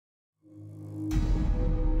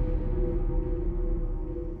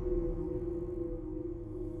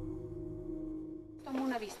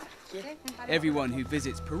Everyone who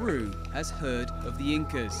visits Peru has heard of the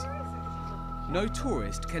Incas. No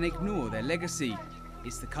tourist can ignore their legacy.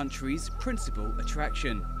 It's the country's principal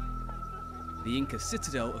attraction. The Inca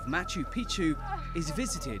citadel of Machu Picchu is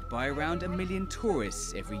visited by around 1 million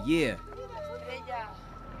tourists every year.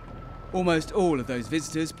 Almost all of those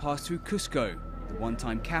visitors pass through Cusco, the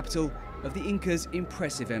one-time capital of the Incas'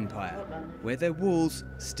 impressive empire, where their walls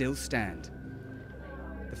still stand.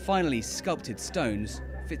 The finely sculpted stones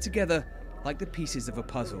fit together like the pieces of a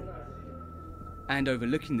puzzle. And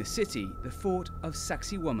overlooking the city, the fort of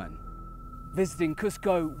Sacsayhuaman. Visiting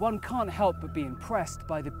Cusco, one can't help but be impressed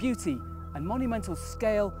by the beauty and monumental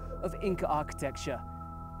scale of Inca architecture.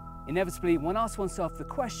 Inevitably, one asks oneself the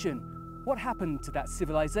question, what happened to that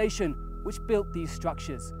civilization which built these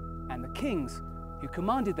structures, and the kings who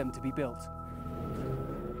commanded them to be built?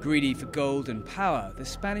 Greedy for gold and power, the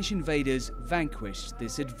Spanish invaders vanquished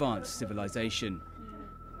this advanced civilization.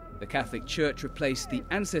 The Catholic Church replaced the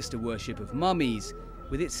ancestor worship of mummies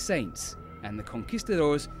with its saints, and the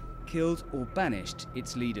conquistadors killed or banished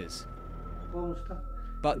its leaders.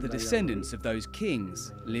 But the descendants of those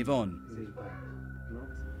kings live on.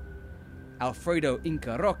 Alfredo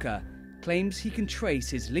Inca Roca claims he can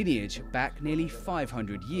trace his lineage back nearly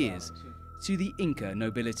 500 years to the Inca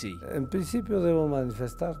nobility. En principio debo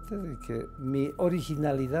manifestarte de que mi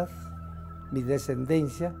originalidad, mi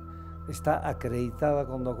descendencia, está acreditada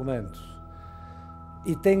con documentos.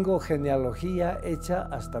 Y tengo genealogía hecha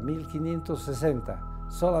hasta 1560.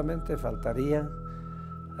 Solamente faltarían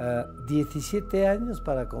 17 años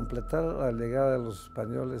para completar la llegada de los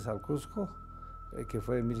españoles al Cusco, que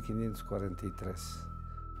fue en 1543.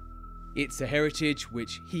 It's a heritage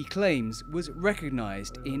which he claims was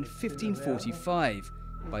recognized in 1545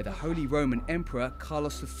 by the Holy Roman Emperor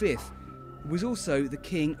Carlos V, who was also the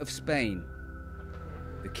King of Spain.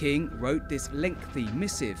 The king wrote this lengthy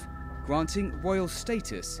missive granting royal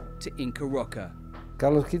status to Inca Roca.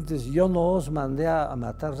 Carlos V dice, yo no os mandé a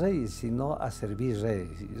matar reyes, sino a servir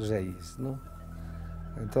reyes, ¿no?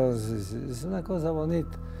 Entonces, es una cosa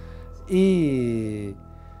bonita.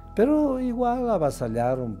 Pero igual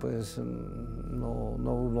avasallaron, pues, no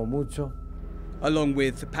hubo mucho. Along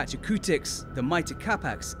with the Pachacutics, the Maite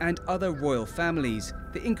Capacs, and other royal families,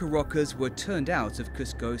 the Inca Rocas were turned out of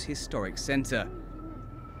Cusco's historic center.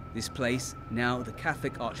 This place, now the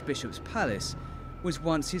Catholic Archbishop's Palace, was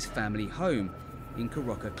once his family home, Inca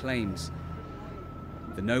Roca claims.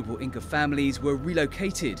 The noble Inca families were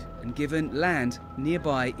relocated and given land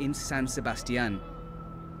nearby in San Sebastián.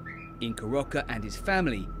 Inca Roca and his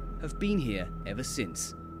family have been here ever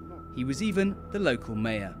since. He was even the local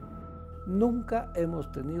mayor. Nunca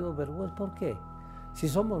hemos tenido vergüenza. ¿Por qué? Si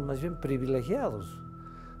somos más bien privilegiados.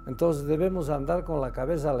 Entonces debemos andar con la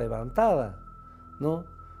cabeza levantada, ¿no?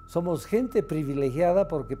 Somos gente privilegiada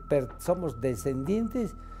porque somos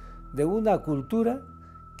descendientes de una cultura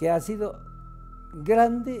que ha sido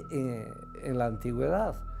grande en la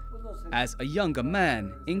antigüedad. As a younger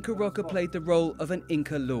man, Inca Roca played the role of an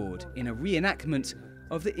Inca lord in a reenactment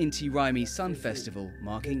of the Inti Raymi Sun Festival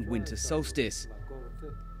marking winter solstice.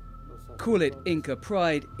 Call it Inca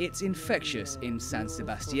pride, it's infectious in San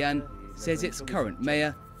Sebastián, says its current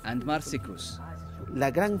mayor, Andmar Sicus. La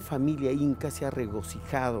gran familia inca se ha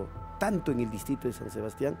regocijado tanto en el distrito de San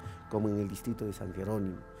Sebastián como en el distrito de San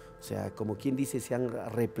Jerónimo. O sea, como quien dice, se han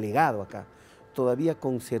replegado acá. Todavía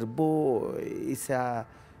conservó esa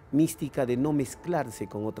mística de no mezclarse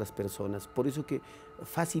con otras personas. Por eso que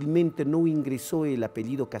fácilmente no ingresó el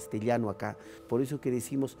apellido castellano acá. Por eso que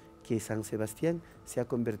decimos que San Sebastián se ha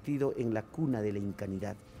convertido en la cuna de la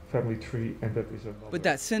incanidad. But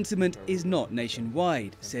that sentiment is not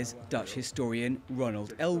nationwide, says Dutch historian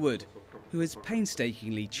Ronald Elwood, who has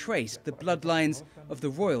painstakingly traced the bloodlines of the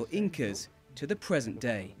royal Incas to the present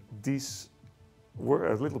day. These were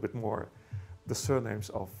a little bit more the surnames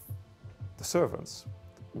of the servants,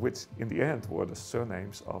 which in the end were the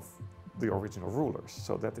surnames of the original rulers.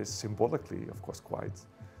 So that is symbolically, of course, quite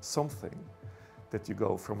something, that you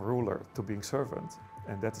go from ruler to being servant,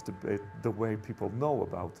 and that's the way people know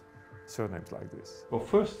about surnames like this.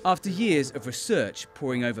 Well, after years of research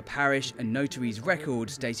poring over parish and notaries'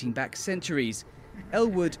 records dating back centuries,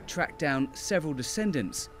 Elwood tracked down several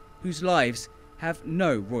descendants whose lives have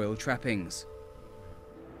no royal trappings.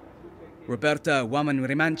 Roberta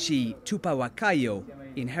Wamanrimanchi Tupahuacayo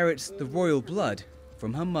inherits the royal blood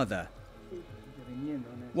from her mother.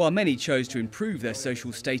 While many chose to improve their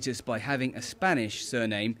social status by having a Spanish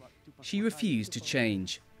surname, she refused to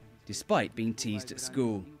change, despite being teased at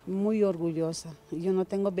school. Muy orgullosa. Yo no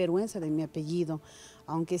tengo vergüenza de mi apellido,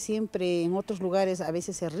 aunque siempre en otros lugares a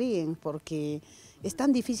veces se ríen porque es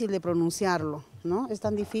tan difícil de pronunciarlo, ¿no? Es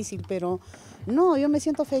tan difícil, pero no, yo me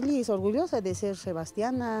siento feliz, orgullosa de ser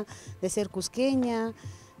sebastiana, de ser cusqueña,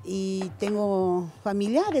 y tengo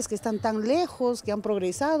familiares que están tan lejos, que han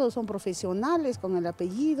progresado, son profesionales con el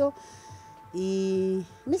apellido, y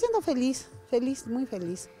me siento feliz, feliz, muy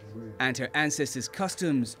feliz. And her ancestors'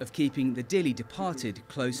 customs of keeping the dearly departed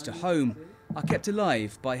close to home are kept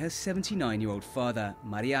alive by her 79-year-old father,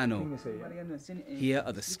 Mariano. Here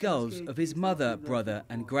are the skulls of his mother, brother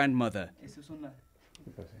and grandmother.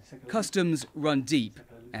 Customs run deep,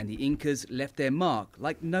 and the Incas left their mark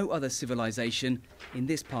like no other civilization in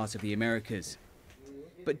this part of the Americas.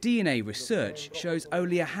 But DNA research shows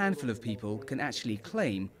only a handful of people can actually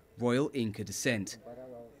claim royal Inca descent.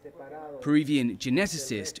 Peruvian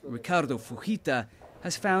geneticist Ricardo Fujita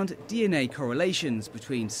has found DNA correlations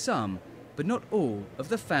between some, but not all, of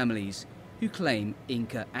the families who claim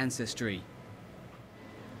Inca ancestry.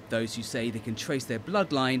 Those who say they can trace their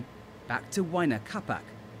bloodline back to Huayna Capac,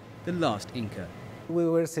 the last Inca. We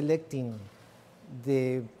were selecting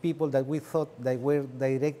the people that we thought that were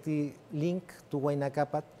directly linked to Huayna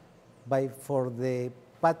Capac for the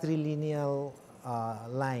patrilineal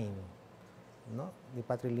line, no? The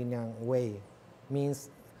patrilineal way means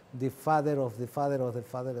the father of the father of the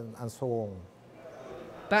father and so on.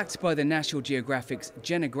 Backed by the National Geographic's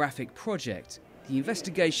Genographic project, the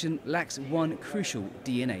investigation lacks one crucial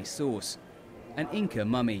DNA source, an Inca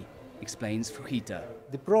mummy, explains Fujita.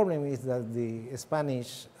 The problem is that the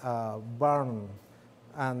Spanish burn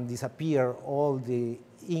and disappear all the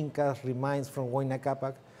Incas remains from Huayna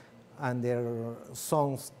Capac and their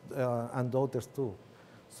sons and daughters too.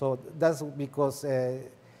 So that's because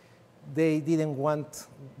they didn't want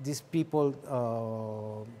these people,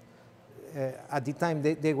 at the time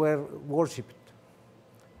they were worshipped.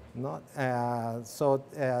 No? And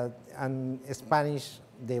Spanish,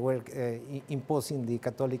 they were imposing the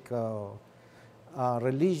Catholic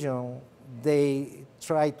religion. They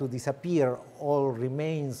tried to disappear all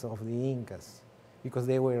remains of the Incas because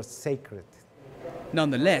they were sacred.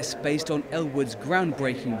 Nonetheless, based on Elwood's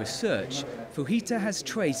groundbreaking research, Fujita has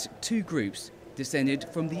traced two groups descended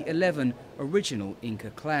from the 11 original Inca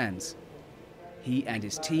clans. He and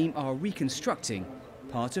his team are reconstructing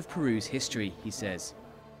part of Peru's history, he says.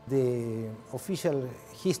 The official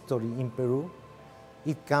history in Peru,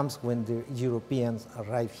 it comes when the Europeans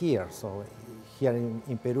arrive here. So here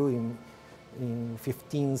in Peru in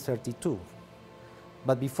 1532.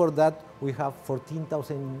 But before that, we have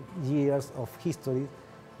 14,000 years of history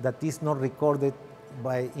that is not recorded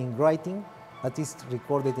in writing, but is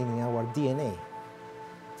recorded in our DNA.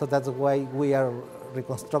 So that's why we are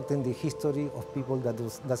reconstructing the history of people that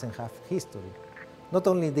doesn't have history. Not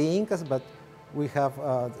only the Incas, but we have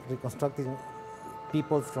reconstructed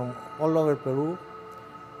people from all over Peru,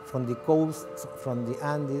 from the coast, from the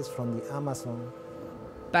Andes, from the Amazon.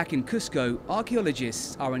 Back in Cusco,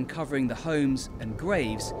 archaeologists are uncovering the homes and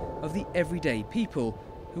graves of the everyday people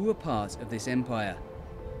who were part of this empire.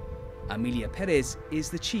 Amelia Perez is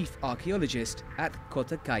the chief archaeologist at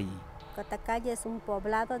Cotacay. Cotacay es un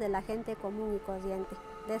poblado de la gente común y corriente,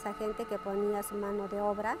 de esa gente que ponía su mano de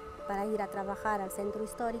obra para ir a trabajar al centro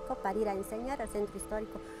histórico, para ir a enseñar al centro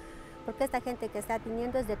histórico, porque esta gente que está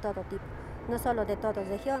viniendo es de todo tipo, no solo de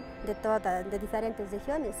de diferentes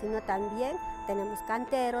regiones, sino también tenemos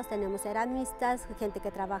canteros, tenemos ceramistas, gente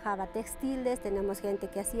que trabajaba textiles, tenemos gente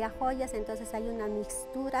que hacía joyas, entonces hay una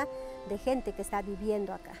mixtura de gente que está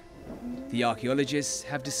viviendo acá. The archaeologists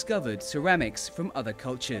have discovered ceramics from other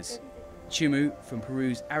cultures, Chimu from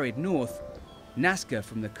Peru's arid north, Nazca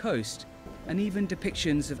from the coast, and even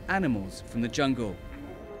depictions of animals from the jungle.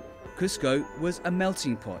 Cusco was a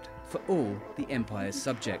melting pot for all the empire's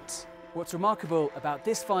subjects. What's remarkable about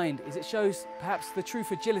this find is it shows perhaps the true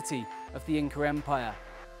fragility of the Inca Empire.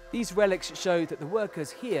 These relics show that the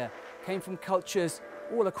workers here came from cultures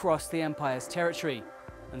all across the empire's territory,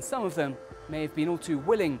 and some of them may have been all too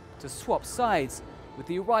willing to swap sides with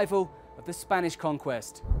the arrival of the Spanish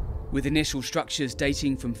conquest. With initial structures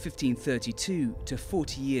dating from 1532 to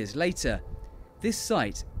 40 years later, this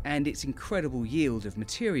site and its incredible yield of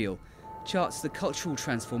material charts the cultural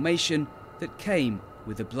transformation that came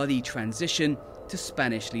with the bloody transition to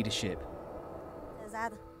Spanish leadership.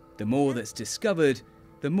 The more that's discovered,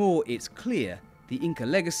 the more it's clear the Inca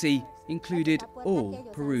legacy included all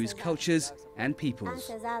Peru's cultures and peoples.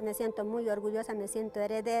 Me siento muy orgullosa, me siento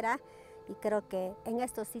heredera, y creo que en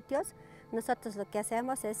estos sitios nosotros lo que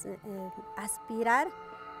hacemos es aspirar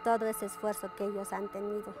todo ese esfuerzo que ellos han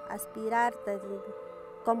tenido, aspirar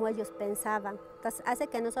como ellos pensaban. Entonces hace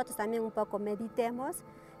que nosotros también un poco meditemos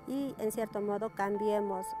y en cierto modo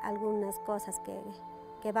cambiemos algunas cosas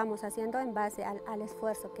que vamos haciendo en base al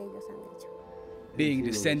esfuerzo que ellos han hecho. Being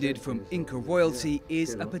descended from Inca royalty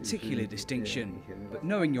is a particular distinction, but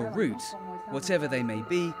knowing your roots, whatever they may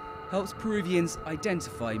be, helps Peruvians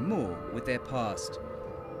identify more with their past.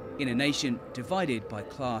 In a nation divided by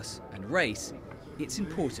class and race, it's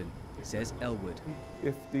important, says Elwood.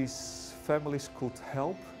 If these families could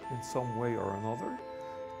help in some way or another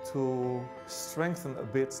to strengthen a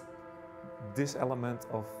bit this element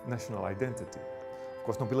of national identity. Of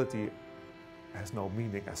course, nobility has no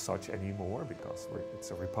meaning as such anymore because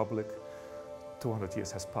it's a republic. 200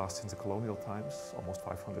 years has passed since the colonial times, almost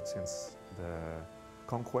 500 since the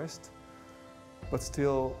conquest. But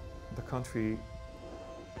still, the country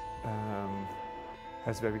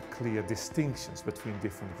has very clear distinctions between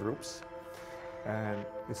different groups. And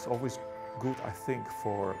it's always good, I think,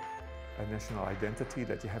 for a national identity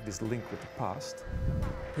that you have this link with the past.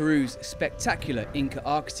 Peru's spectacular Inca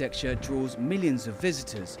architecture draws millions of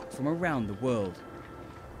visitors from around the world.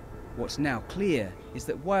 What's now clear is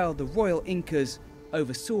that while the royal Incas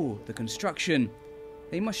oversaw the construction,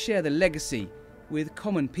 they must share the legacy with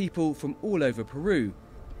common people from all over Peru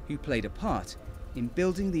who played a part in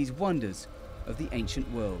building these wonders of the ancient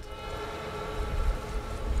world.